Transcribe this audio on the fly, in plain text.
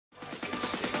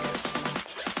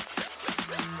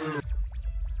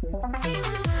Hello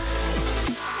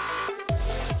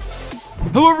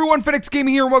everyone, FedEx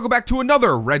Gaming here, and welcome back to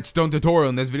another Redstone tutorial.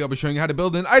 In this video, I'll be showing you how to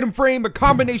build an item frame, a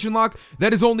combination lock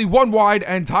that is only 1 wide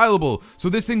and tileable. So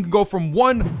this thing can go from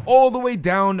 1 all the way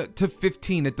down to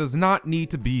 15. It does not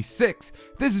need to be 6.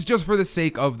 This is just for the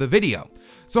sake of the video.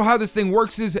 So how this thing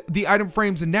works is the item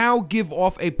frames now give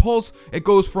off a pulse. It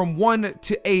goes from 1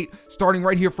 to 8, starting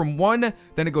right here from 1,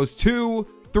 then it goes 2,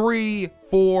 3,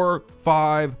 4,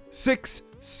 5, 6,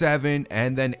 7,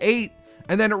 and then 8.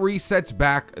 And then it resets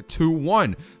back to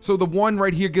 1. So the 1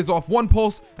 right here gives off 1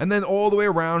 pulse, and then all the way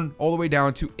around, all the way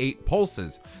down to 8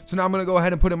 pulses. So now I'm going to go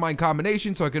ahead and put in my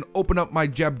combination so I can open up my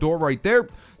Jeb door right there.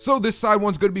 So this side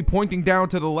one's going to be pointing down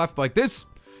to the left like this.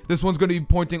 This one's going to be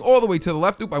pointing all the way to the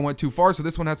left. Oop, I went too far. So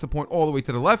this one has to point all the way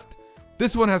to the left.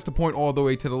 This one has to point all the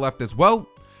way to the left as well.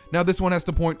 Now this one has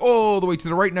to point all the way to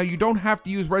the right. Now you don't have to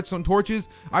use redstone torches.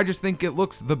 I just think it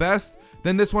looks the best.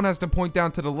 Then this one has to point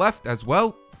down to the left as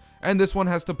well. And this one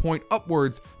has to point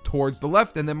upwards towards the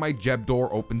left, and then my Jeb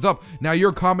door opens up. Now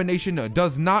your combination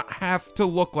does not have to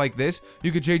look like this.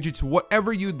 You could change it to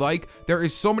whatever you'd like. There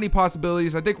is so many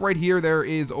possibilities. I think right here there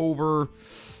is over,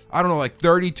 I don't know, like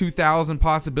 32,000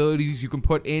 possibilities you can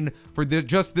put in for this,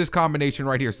 just this combination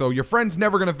right here. So your friend's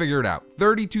never going to figure it out.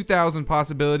 32,000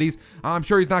 possibilities. I'm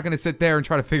sure he's not going to sit there and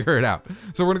try to figure it out.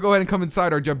 So we're going to go ahead and come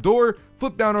inside our Jeb door,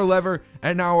 flip down our lever,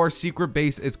 and now our secret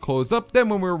base is closed up. Then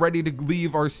when we're ready to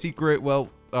leave our secret,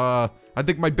 well, I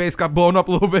think my base got blown up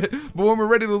a little bit, but when we're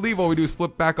ready to leave, all we do is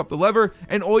flip back up the lever,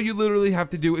 and all you literally have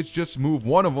to do is just move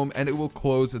one of them, and it will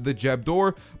close the Jeb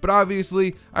door. But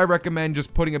obviously, I recommend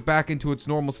just putting it back into its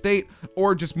normal state,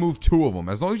 or just move 2 of them.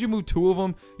 As long as you move 2 of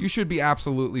them, you should be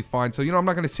absolutely fine. So, I'm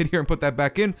not going to sit here and put that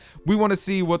back in. We want to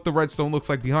see what the redstone looks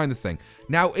like behind this thing.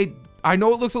 Now, I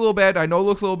know it looks a little bad,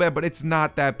 but it's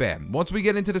not that bad. Once we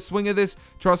get into the swing of this,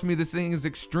 trust me, this thing is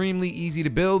extremely easy to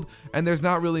build, and there's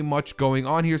not really much going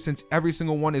on here. Since every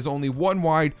single one is only 1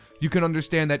 wide, you can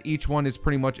understand that each one is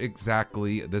pretty much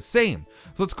exactly the same.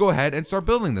 So let's go ahead and start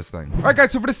building this thing. All right,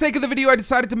 guys, so for the sake of the video, I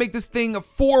decided to make this thing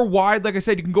 4 wide. Like I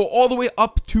said, you can go all the way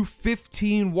up to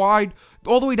 15 wide,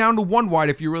 all the way down to 1 wide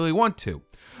if you really want to.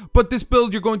 But this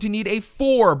build, you're going to need a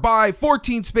 4 by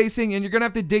 14 spacing, and you're going to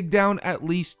have to dig down at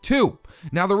least 2.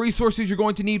 Now, the resources you're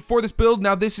going to need for this build,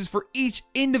 now this is for each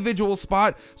individual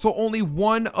spot, so only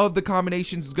one of the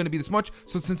combinations is going to be this much.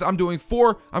 So since I'm doing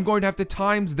 4, I'm going to have to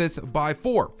times this by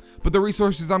 4. But the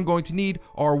resources I'm going to need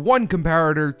are 1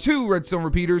 comparator, 2 redstone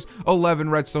repeaters, 11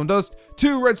 redstone dust,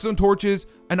 2 redstone torches,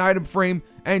 an item frame,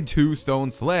 and 2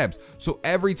 stone slabs. So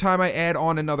every time I add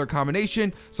on another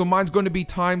combination, so mine's going to be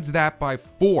times that by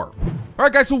 4. All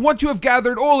right, guys, so once you have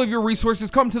gathered all of your resources,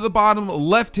 come to the bottom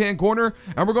left-hand corner,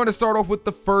 and we're going to start off with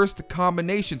the first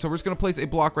combination. So we're just going to place a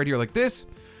block right here like this,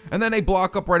 and then a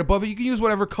block up right above it. You can use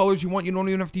whatever colors you want. You don't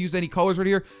even have to use any colors right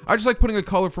here. I just like putting a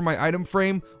color for my item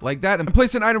frame like that, and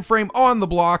place an item frame on the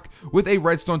block with a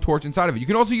redstone torch inside of it. You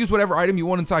can also use whatever item you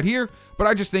want inside here, but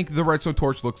I just think the redstone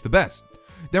torch looks the best.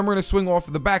 Then we're going to swing off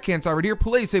of the backhand side right here,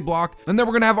 place a block, and then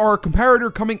we're going to have our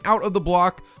comparator coming out of the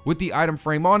block with the item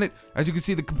frame on it. As you can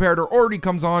see, the comparator already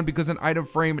comes on because an item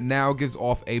frame now gives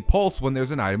off a pulse when there's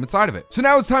an item inside of it. So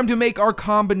now it's time to make our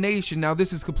combination. Now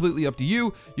this is completely up to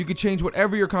you. You could change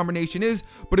whatever your combination is,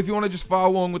 but if you want to just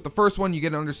follow along with the first one, you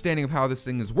get an understanding of how this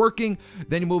thing is working,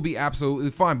 then we'll be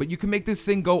absolutely fine. But you can make this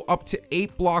thing go up to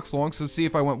 8 blocks long. So see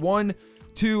if I went 1,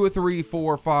 2, 3,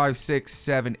 4, 5, 6,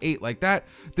 7, 8 like that.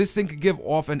 This thing could give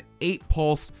off an 8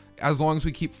 pulse as long as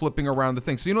we keep flipping around the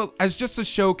thing. So, as just a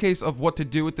showcase of what to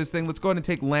do with this thing, let's go ahead and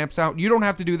take lamps out. You don't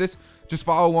have to do this. Just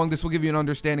follow along. This will give you an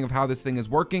understanding of how this thing is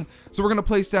working. So we're going to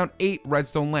place down 8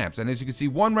 redstone lamps. And as you can see,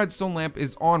 1 redstone lamp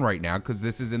is on right now because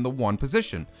this is in the 1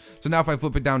 position. So now if I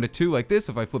flip it down to 2 like this,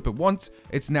 if I flip it once,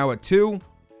 it's now at 2.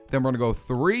 Then we're going to go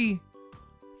 3,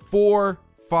 4,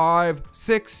 5,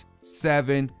 6,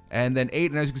 7, and then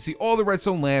 8. And as you can see, all the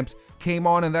redstone lamps came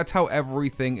on, and that's how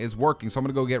everything is working. So I'm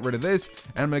gonna go get rid of this,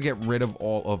 and I'm gonna get rid of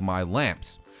all of my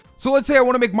lamps. So let's say I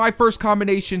want to make my first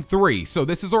combination 3. So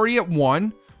this is already at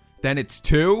 1, then it's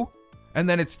 2, and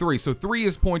then it's 3. So 3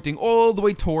 is pointing all the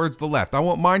way towards the left. I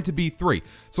want mine to be 3.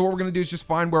 So what we're gonna do is just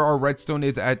find where our redstone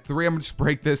is at 3. I'm gonna just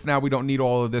break this now. We don't need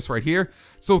all of this right here.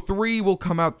 So 3 will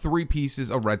come out 3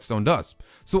 pieces of redstone dust.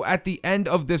 So at the end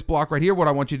of this block right here, what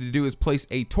I want you to do is place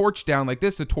a torch down like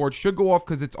this. The torch should go off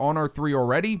because it's on our 3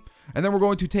 already. And then we're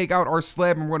going to take out our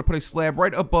slab and we're going to put a slab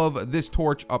right above this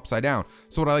torch upside down.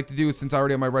 So what I like to do is, since I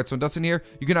already have my redstone dust in here,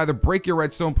 you can either break your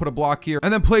redstone, put a block here,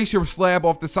 and then place your slab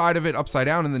off the side of it upside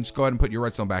down, and then just go ahead and put your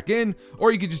redstone back in.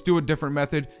 Or you could just do a different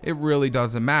method. It really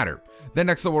doesn't matter. Then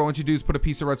next up, what I want you to do is put a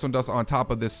piece of redstone dust on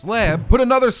top of this slab. Put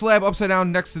another slab upside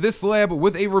down next to this slab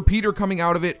with a repeater coming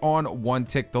out of it on 1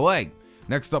 tick delay.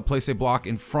 Next up, place a block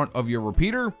in front of your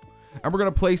repeater. And we're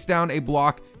going to place down a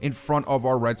block in front of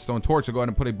our redstone torch. So go ahead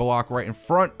and put a block right in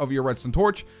front of your redstone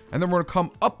torch. And then we're going to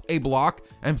come up a block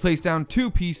and place down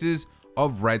 2 pieces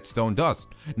of redstone dust.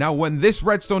 Now, when this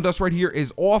redstone dust right here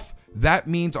is off, that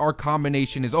means our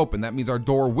combination is open. That means our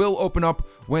door will open up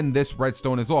when this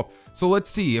redstone is off. So let's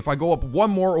see. If I go up 1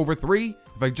 more over 3,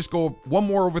 if I just go up 1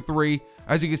 more over 3,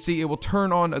 as you can see, it will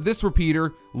turn on this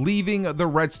repeater, leaving the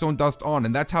redstone dust on.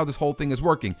 And that's how this whole thing is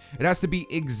working. It has to be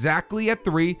exactly at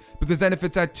 3, because then if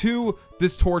it's at 2,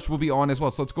 this torch will be on as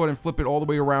well. So let's go ahead and flip it all the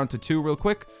way around to 2 real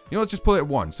quick. You know, let's just put it at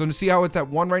 1. So to see how it's at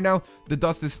 1 right now, the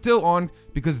dust is still on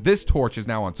because this torch is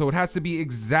now on. So it has to be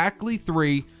exactly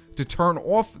 3 to turn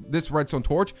off this redstone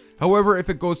torch. However, if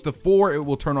it goes to 4, it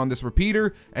will turn on this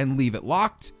repeater and leave it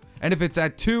locked. And if it's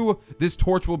at 2, this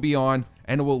torch will be on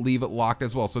and it will leave it locked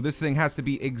as well. So this thing has to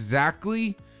be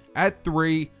exactly at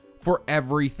 3 for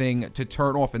everything to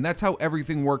turn off. And that's how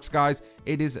everything works, guys.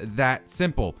 It is that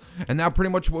simple. And now pretty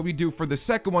much what we do for the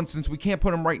second one, since we can't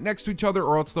put them right next to each other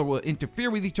or else they will interfere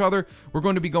with each other, we're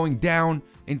going to be going down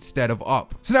instead of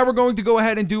up. So now we're going to go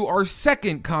ahead and do our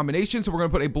second combination. So we're going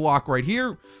to put a block right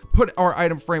here, put our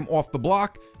item frame off the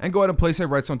block, and go ahead and place a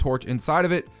redstone torch inside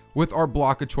of it with our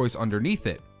block of choice underneath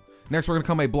it. Next, we're going to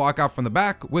come a block out from the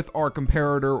back with our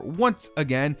comparator once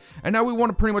again. And now we want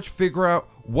to pretty much figure out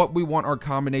what we want our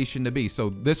combination to be. So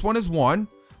this one is 1.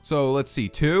 So let's see,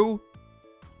 2,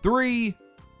 3,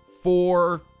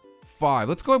 4, 5.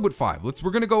 Let's go ahead with 5.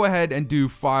 We're going to go ahead and do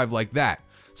 5 like that.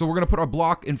 So we're going to put our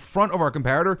block in front of our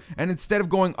comparator. And instead of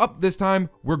going up this time,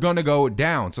 we're going to go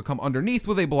down. So come underneath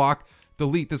with a block.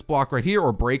 Delete this block right here,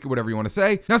 or break it, whatever you want to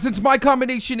say. Now, since my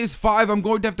combination is 5, I'm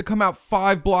going to have to come out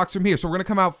 5 blocks from here. So we're going to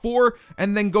come out 4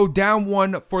 and then go down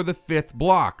 1 for the 5th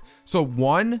block. So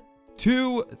 1,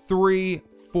 2, 3,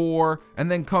 4,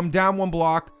 and then come down 1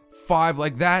 block, 5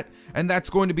 like that. And that's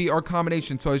going to be our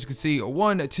combination. So as you can see,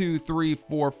 1, 2, 3,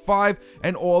 4, 5,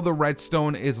 and all the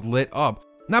redstone is lit up.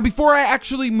 Now, before I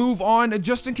actually move on,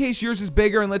 just in case yours is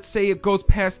bigger and let's say it goes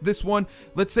past this one,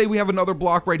 let's say we have another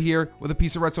block right here with a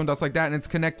piece of redstone dust like that and it's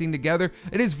connecting together.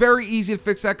 It is very easy to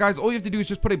fix that, guys. All you have to do is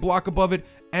just put a block above it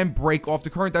and break off the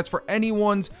current. That's for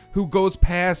anyone's who goes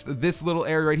past this little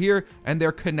area right here and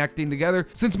they're connecting together.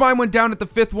 Since mine went down at the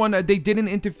 5th one, they didn't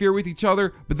interfere with each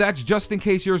other, but that's just in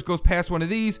case yours goes past one of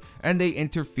these and they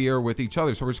interfere with each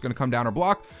other. So we're just going to come down our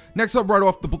block. Next up, right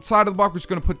off the side of the block, we're just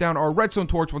going to put down our redstone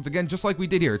torch once again, just like we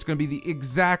did here. It's going to be the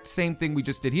exact same thing we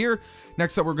just did here.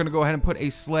 Next up, we're going to go ahead and put a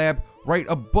slab right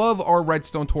above our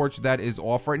redstone torch that is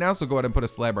off right now. So go ahead and put a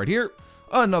slab right here,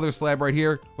 another slab right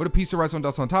here with a piece of redstone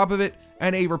dust on top of it,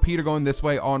 and a repeater going this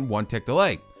way on 1 tick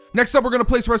delay. Next up, we're going to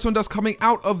place redstone dust coming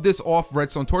out of this off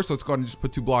redstone torch. So let's go ahead and just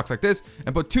put 2 blocks like this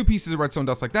and put 2 pieces of redstone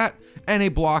dust like that and a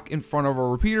block in front of our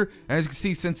repeater. And as you can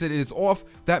see, since it is off,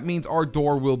 that means our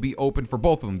door will be open for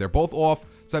both of them. They're both off,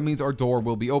 so that means our door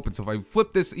will be open. So if I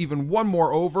flip this even 1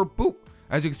 more over, boop,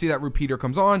 as you can see, that repeater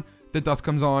comes on, the dust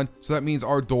comes on, so that means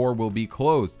our door will be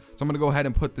closed. So I'm going to go ahead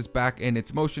and put this back in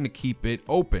its motion to keep it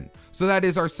open. So that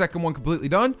is our second one completely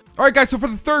done. All right, guys, so for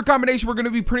the third combination, we're going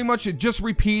to be pretty much just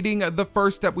repeating the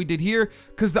first step we did here,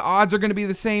 because the odds are going to be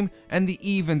the same and the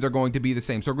evens are going to be the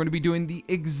same. So we're going to be doing the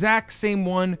exact same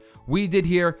one we did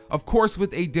here, of course,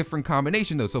 with a different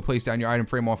combination though. So place down your item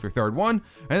frame off your third one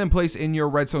and then place in your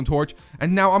redstone torch.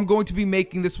 And now I'm going to be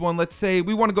making this one, let's say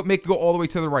we want to make it go all the way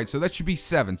to the right. So that should be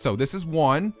 7. So this is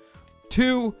 1,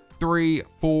 2, 3,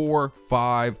 4,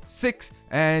 5, 6,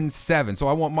 and 7. So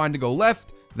I want mine to go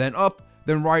left, then up,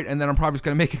 then right, and then I'm probably just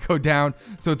going to make it go down.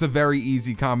 So it's a very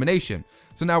easy combination.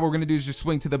 So now what we're going to do is just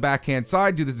swing to the backhand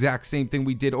side, do the exact same thing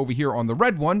we did over here on the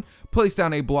red one, place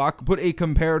down a block, put a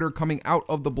comparator coming out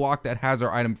of the block that has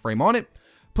our item frame on it,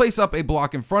 place up a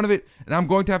block in front of it, and I'm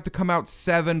going to have to come out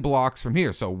 7 blocks from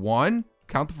here. So 1,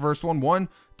 count the first one, 1,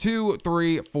 2,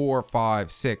 3, 4,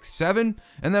 5, 6, 7,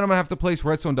 and then I'm gonna have to place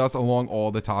redstone dust along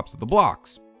all the tops of the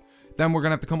blocks. Then we're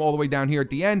gonna have to come all the way down here at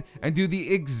the end and do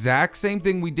the exact same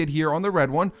thing we did here on the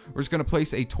red one. We're just gonna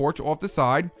place a torch off the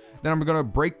side. Then I'm gonna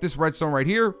break this redstone right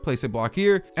here, place a block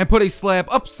here, and put a slab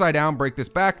upside down, break this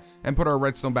back, and put our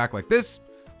redstone back like this.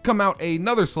 Come out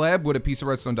another slab with a piece of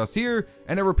redstone dust here,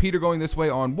 and a repeater going this way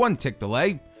on 1 tick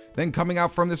delay. Then coming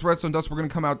out from this redstone dust, we're gonna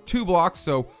come out 2 blocks,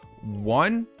 so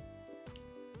 1,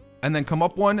 and then come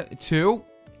up 1, 2,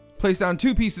 place down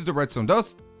 2 pieces of redstone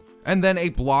dust, and then a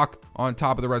block on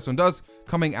top of the redstone dust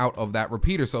coming out of that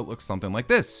repeater, so it looks something like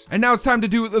this. And now it's time to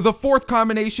do the 4th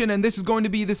combination, and this is going to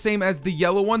be the same as the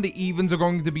yellow one. The evens are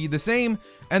going to be the same,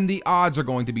 and the odds are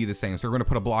going to be the same. So we're going to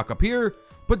put a block up here,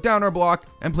 put down our block,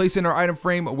 and place in our item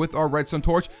frame with our redstone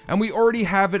torch. And we already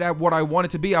have it at what I want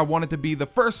it to be. I want it to be the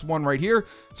first one right here.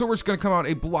 So we're just going to come out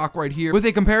a block right here with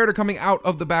a comparator coming out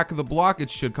of the back of the block. It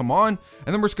should come on,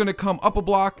 and then we're just going to come up a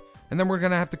block, and then we're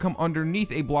going to have to come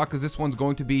underneath a block because this one's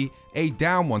going to be a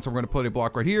down one. So we're going to put a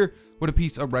block right here with a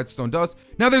piece of redstone dust.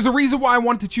 Now there's a reason why I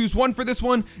wanted to choose 1 for this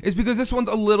one, is because this one's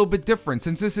a little bit different.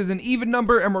 Since this is an even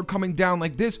number and we're coming down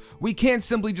like this, we can't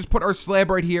simply just put our slab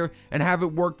right here and have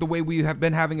it work the way we have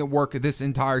been having it work this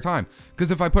entire time. Because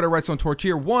if I put a redstone torch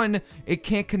here, 1, it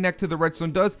can't connect to the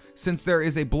redstone dust since there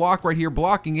is a block right here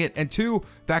blocking it, and 2,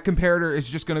 that comparator is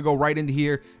just going to go right into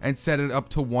here and set it up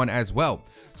to 1 as well.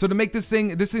 So to make this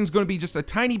thing's going to be just a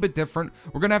tiny bit different.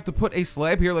 We're going to have to put a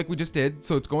slab here like we just did.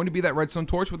 So it's going to be that redstone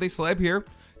torch with a slab here.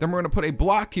 Then we're going to put a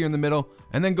block here in the middle,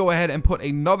 and then go ahead and put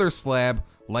another slab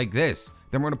like this.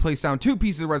 Then we're going to place down 2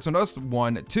 pieces of redstone dust,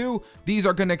 1, 2. These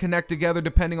are going to connect together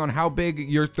depending on how big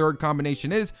your 3rd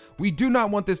combination is. We do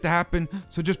not want this to happen,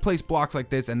 so just place blocks like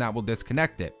this and that will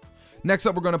disconnect it. Next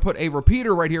up, we're going to put a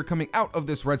repeater right here coming out of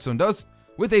this redstone dust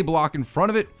with a block in front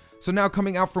of it. So now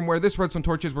coming out from where this redstone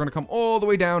torch is, we're going to come all the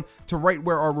way down to right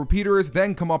where our repeater is,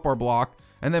 then come up our block,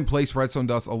 and then place redstone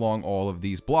dust along all of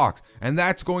these blocks. And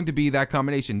that's going to be that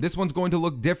combination. This one's going to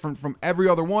look different from every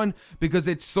other one because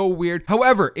it's so weird.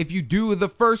 However, if you do the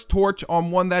first torch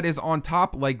on one that is on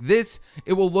top like this,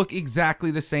 it will look exactly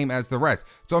the same as the rest.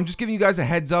 So I'm just giving you guys a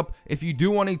heads up. If you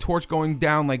do want a torch going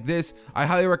down like this, I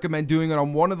highly recommend doing it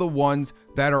on one of the ones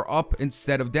that are up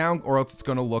instead of down, or else it's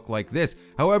going to look like this.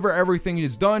 However, everything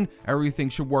is done. Everything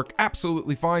should work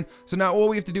absolutely fine. So now all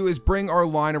we have to do is bring our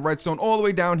line of redstone all the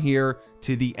way down here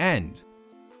to the end.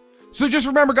 So just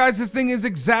remember, guys, this thing is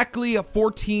exactly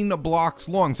 14 blocks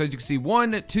long. So as you can see,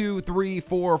 1, 2, 3,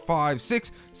 4, 5,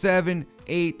 6, 7,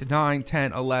 8, 9,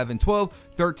 10, 11, 12,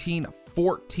 13,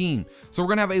 14. So we're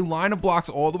gonna have a line of blocks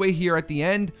all the way here at the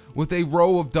end with a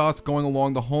row of dust going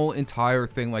along the whole entire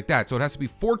thing like that. So it has to be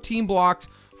 14 blocks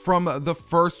from the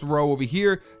first row over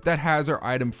here that has our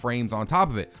item frames on top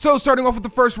of it. So starting off with the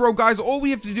first row, guys, all we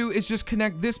have to do is just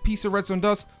connect this piece of redstone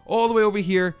dust all the way over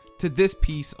here to this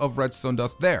piece of redstone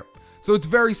dust there. So it's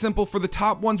very simple. For the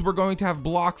top ones, we're going to have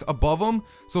blocks above them.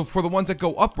 So for the ones that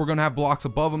go up, we're going to have blocks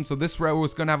above them. So this row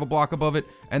is going to have a block above it,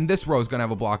 and this row is going to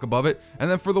have a block above it.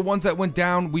 And then for the ones that went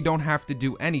down, we don't have to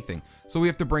do anything. So we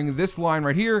have to bring this line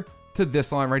right here to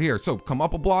this line right here. So come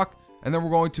up a block, and then we're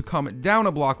going to come down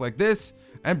a block like this,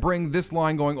 and bring this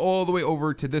line going all the way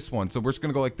over to this one. So we're just going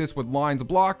to go like this with lines of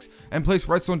blocks, and place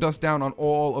redstone dust down on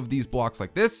all of these blocks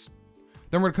like this.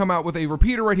 Then we're going to come out with a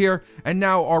repeater right here, and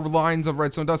now our lines of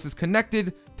redstone dust is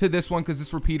connected to this one because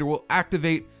this repeater will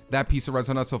activate that piece of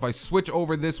redstone dust. So if I switch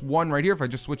over this one right here, if I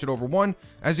just switch it over 1,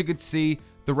 as you can see,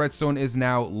 the redstone is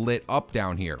now lit up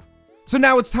down here. So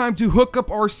now it's time to hook up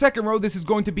our second row. This is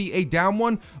going to be a down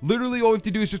one. Literally all we have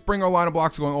to do is just bring our line of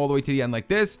blocks going all the way to the end like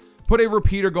this. Put a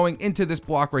repeater going into this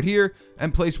block right here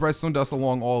and place redstone dust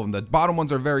along all of them. The bottom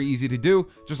ones are very easy to do.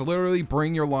 Just literally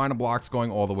bring your line of blocks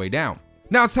going all the way down.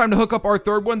 Now it's time to hook up our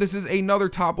third one. This is another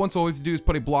top one. So all we have to do is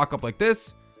put a block up like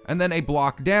this, and then a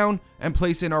block down, and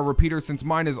place in our repeater. Since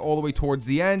mine is all the way towards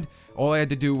the end, all I had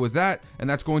to do was that, and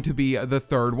that's going to be the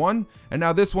third one. And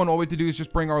now this one, all we have to do is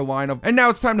just bring our line of, and now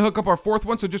it's time to hook up our fourth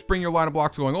one. So just bring your line of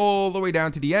blocks going all the way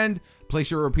down to the end,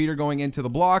 place your repeater going into the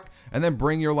block, and then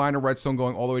bring your line of redstone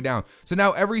going all the way down. So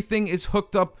now everything is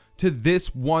hooked up to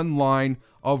this one line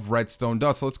of redstone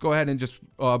dust. So let's go ahead and just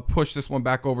push this one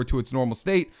back over to its normal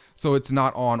state so it's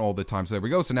not on all the time. So there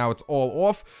we go. So now it's all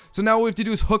off. So now what we have to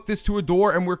do is hook this to a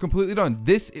door, and we're completely done.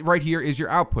 This right here is your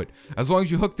output. As long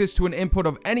as you hook this to an input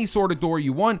of any sort of door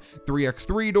you want,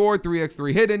 3x3 door,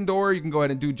 3x3 hidden door, you can go ahead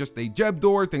and do just a Jeb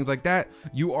door, things like that.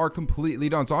 You are completely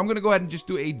done. So I'm going to go ahead and just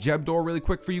do a Jeb door really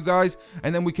quick for you guys,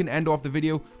 and then we can end off the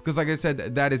video because like I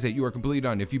said, that is it. You are completely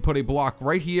done. If you put a block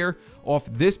right here off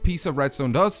this piece of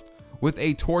redstone dust with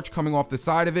a torch coming off the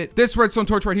side of it, this redstone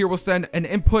torch right here will send an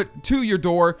input to your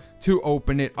door to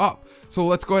open it up. So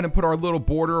let's go ahead and put our little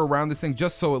border around this thing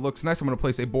just so it looks nice. I'm going to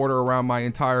place a border around my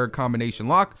entire combination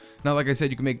lock. Now, like I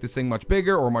said, you can make this thing much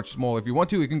bigger or much smaller if you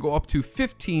want to. It can go up to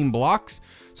 15 blocks.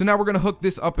 So now we're going to hook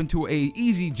this up into a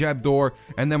easy Jeb door,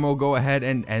 and then we'll go ahead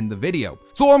and end the video.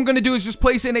 So all I'm going to do is just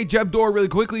place in a Jeb door really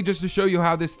quickly just to show you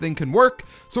how this thing can work.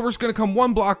 So we're just going to come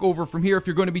one block over from here. If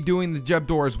you're going to be doing the Jeb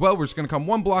door as well, we're just going to come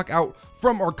one block out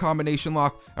from our combination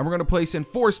lock, and we're going to place in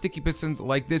 4 sticky pistons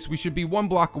like this. We should be one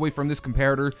block away from this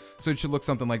comparator, so it should look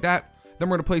something like that. Then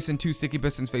we're going to place in 2 sticky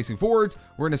pistons facing forwards.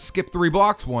 We're going to skip 3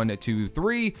 blocks, 1, 2,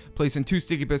 3, place in 2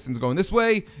 sticky pistons going this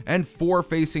way, and 4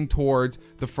 facing towards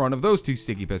the front of those 2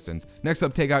 sticky pistons. Next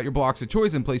up, take out your blocks of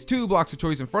choice and place 2 blocks of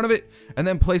choice in front of it, and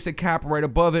then place a cap right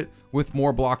above it with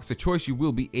more blocks of choice. You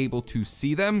will be able to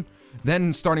see them.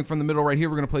 Then starting from the middle right here,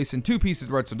 we're going to place in 2 pieces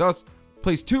of redstone dust,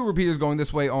 place 2 repeaters going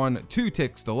this way on 2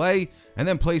 ticks delay, and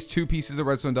then place 2 pieces of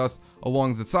redstone dust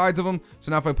along the sides of them. So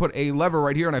now if I put a lever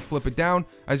right here and I flip it down,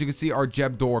 as you can see, our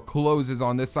Jeb door closes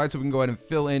on this side, so we can go ahead and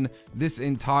fill in this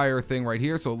entire thing right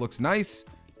here so it looks nice.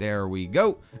 There we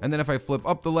go. And then if I flip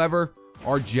up the lever,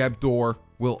 our Jeb door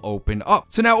will open up.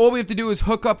 So now all we have to do is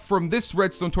hook up from this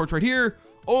redstone torch right here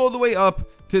all the way up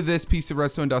to this piece of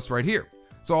redstone dust right here.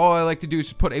 So all I like to do is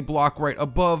just put a block right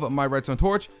above my redstone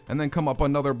torch and then come up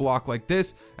another block like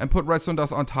this and put redstone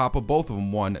dust on top of both of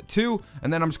them, 1, 2,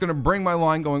 and then I'm just going to bring my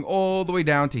line going all the way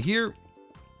down to here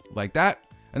like that,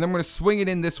 and then I'm going to swing it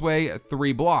in this way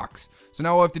 3 blocks. So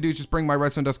now all I have to do is just bring my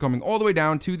redstone dust coming all the way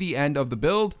down to the end of the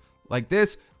build like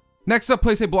this. Next up,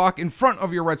 place a block in front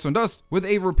of your redstone dust with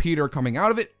a repeater coming out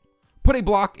of it. Put a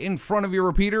block in front of your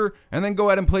repeater, and then go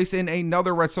ahead and place in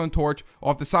another redstone torch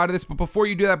off the side of this. But before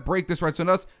you do that, break this redstone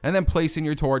dust, and then place in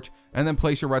your torch, and then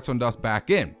place your redstone dust back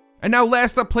in. And now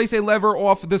last up, place a lever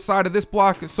off the side of this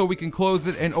block so we can close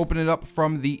it and open it up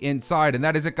from the inside. And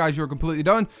that is it, guys. You're completely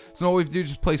done. So all we have to do is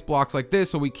just place blocks like this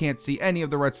so we can't see any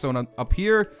of the redstone up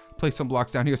here. Place some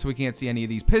blocks down here so we can't see any of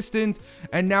these pistons.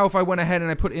 And now if I went ahead and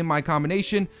I put in my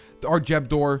combination, our Jeb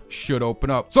door should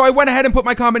open up. So I went ahead and put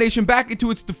my combination back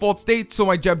into its default state so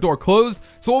my Jeb door closed.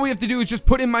 So all we have to do is just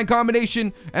put in my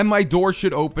combination and my door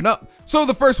should open up. So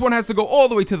the first one has to go all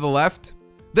the way to the left.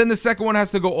 Then the second one has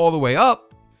to go all the way up.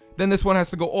 Then this one has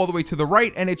to go all the way to the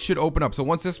right and it should open up. So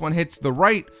once this one hits the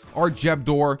right, our Jeb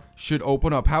door should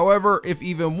open up. However, if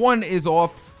even one is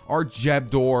off, our Jeb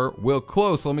door will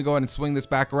close. So let me go ahead and swing this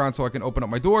back around so I can open up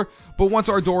my door. But once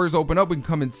our door is open up, we can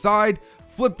come inside,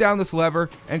 flip down this lever,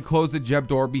 and close the Jeb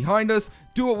door behind us.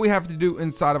 Do what we have to do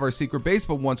inside of our secret base.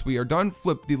 But once we are done,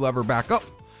 flip the lever back up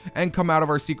and come out of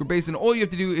our secret base, and all you have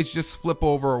to do is just flip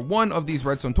over one of these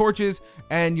redstone torches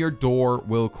and your door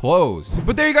will close.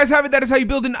 But there you guys have it. That is how you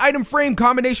build an item frame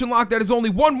combination lock that is only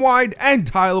 1 wide and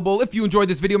tileable. If you enjoyed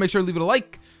this video, make sure to leave it a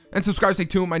like and subscribe to stay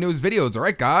tuned with my newest videos. All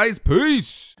right, guys,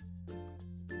 peace.